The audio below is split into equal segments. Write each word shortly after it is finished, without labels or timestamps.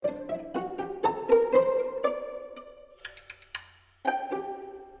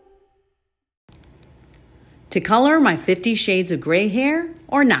To color my 50 shades of gray hair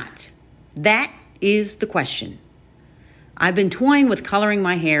or not? That is the question. I've been toying with coloring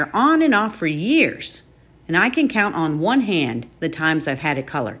my hair on and off for years, and I can count on one hand the times I've had it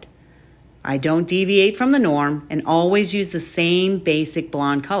colored. I don't deviate from the norm and always use the same basic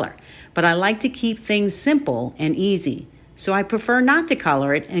blonde color, but I like to keep things simple and easy, so I prefer not to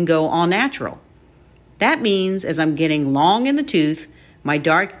color it and go all natural. That means as I'm getting long in the tooth, my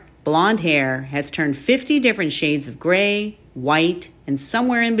dark blonde hair has turned 50 different shades of gray, white, and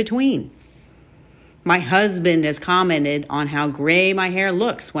somewhere in between. My husband has commented on how gray my hair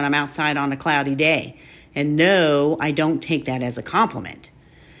looks when I'm outside on a cloudy day, and no, I don't take that as a compliment.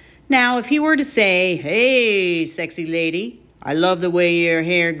 Now, if he were to say, "Hey, sexy lady, I love the way your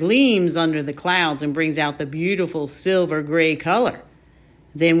hair gleams under the clouds and brings out the beautiful silver gray color,"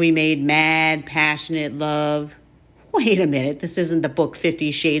 then we made mad, passionate love. Wait a minute, this isn't the book 50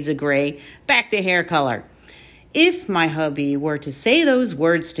 Shades of Gray. Back to hair color. If my hubby were to say those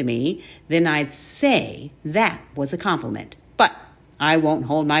words to me, then I'd say that was a compliment. But I won't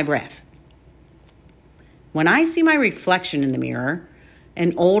hold my breath. When I see my reflection in the mirror,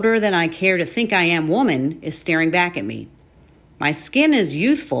 an older than I care to think I am woman is staring back at me. My skin is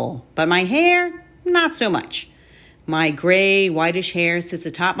youthful, but my hair, not so much. My gray, whitish hair sits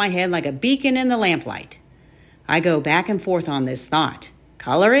atop my head like a beacon in the lamplight. I go back and forth on this thought.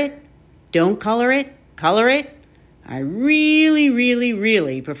 Color it? Don't color it? Color it? I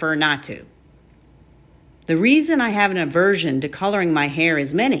really prefer not to. The reason I have an aversion to coloring my hair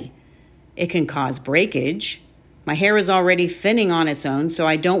is many. It can cause breakage. My hair is already thinning on its own, so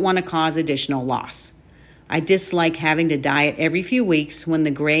I don't want to cause additional loss. I dislike having to dye it every few weeks when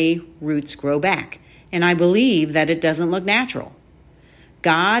the gray roots grow back, and I believe that it doesn't look natural.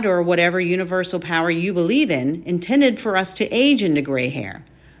 God, or whatever universal power you believe in, intended for us to age into gray hair.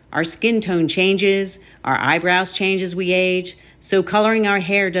 Our skin tone changes, our eyebrows change as we age, so coloring our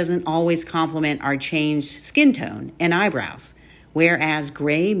hair doesn't always complement our changed skin tone and eyebrows, whereas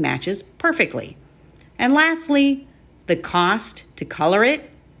gray matches perfectly. And lastly, the cost to color it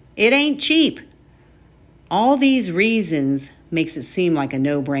ain't cheap. All these reasons makes it seem like a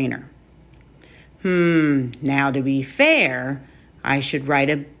no-brainer. Now to be fair, I should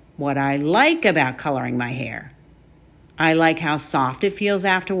write what I like about coloring my hair. I like how soft it feels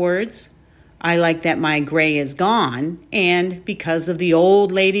afterwards. I like that my gray is gone, and because of the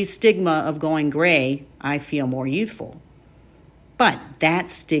old lady stigma of going gray, I feel more youthful. But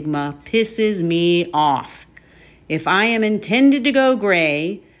that stigma pisses me off. If I am intended to go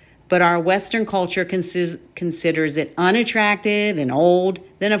gray, but our Western culture considers it unattractive and old,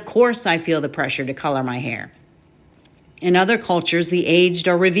 then of course I feel the pressure to color my hair. In other cultures, the aged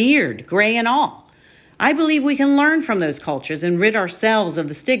are revered, gray and all. I believe we can learn from those cultures and rid ourselves of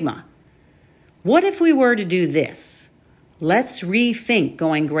the stigma. What if we were to do this? Let's rethink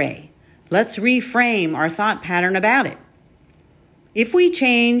going gray. Let's reframe our thought pattern about it. If we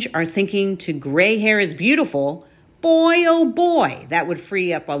change our thinking to gray hair is beautiful, boy, oh boy, that would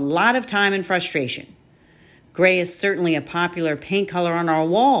free up a lot of time and frustration. Gray is certainly a popular paint color on our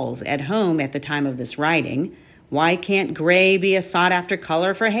walls at home at the time of this writing. Why can't gray be a sought-after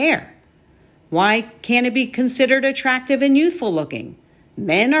color for hair? Why can't it be considered attractive and youthful looking?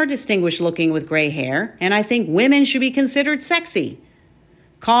 Men are distinguished looking with gray hair, and I think women should be considered sexy.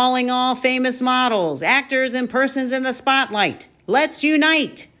 Calling all famous models, actors, and persons in the spotlight. Let's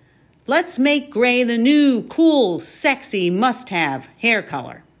unite. Let's make gray the new, cool, sexy, must-have hair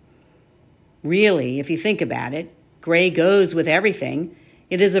color. Really, if you think about it, gray goes with everything.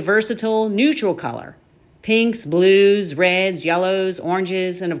 It is a versatile, neutral color. Pinks, blues, reds, yellows,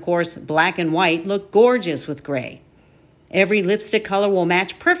 oranges, and of course, black and white look gorgeous with gray. Every lipstick color will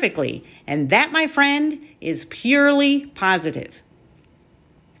match perfectly, and that, my friend, is purely positive.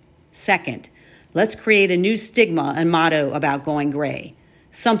 Second, let's create a new stigma and motto about going gray.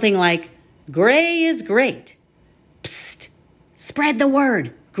 Something like, gray is great. Psst, spread the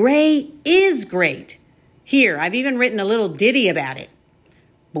word. Gray is great. Here, I've even written a little ditty about it.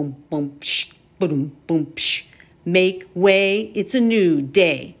 Boom, boom, psh. Boom, boom, psh. Make way, it's a new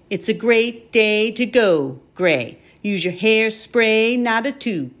day. It's a great day to go gray. Use your hairspray, not a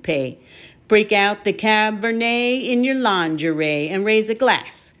toupee. Break out the Cabernet in your lingerie and raise a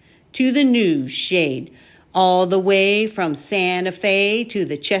glass to the new shade. All the way from Santa Fe to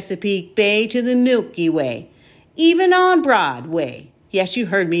the Chesapeake Bay to the Milky Way. Even on Broadway. Yes, you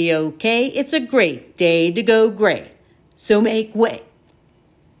heard me okay. It's a great day to go gray. So make way.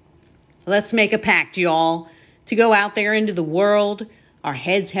 Let's make a pact, y'all, to go out there into the world, our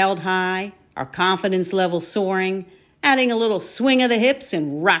heads held high, our confidence level soaring, adding a little swing of the hips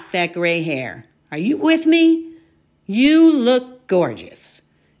and rock that gray hair. Are you with me? You look gorgeous.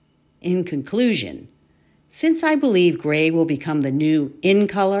 In conclusion, since I believe gray will become the new in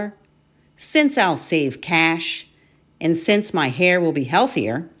color, since I'll save cash, and since my hair will be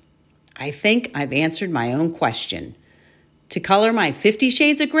healthier, I think I've answered my own question. To color my 50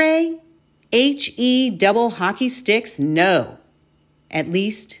 Shades of Gray? H-E double hockey sticks, no. At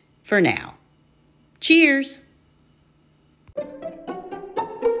least for now. Cheers.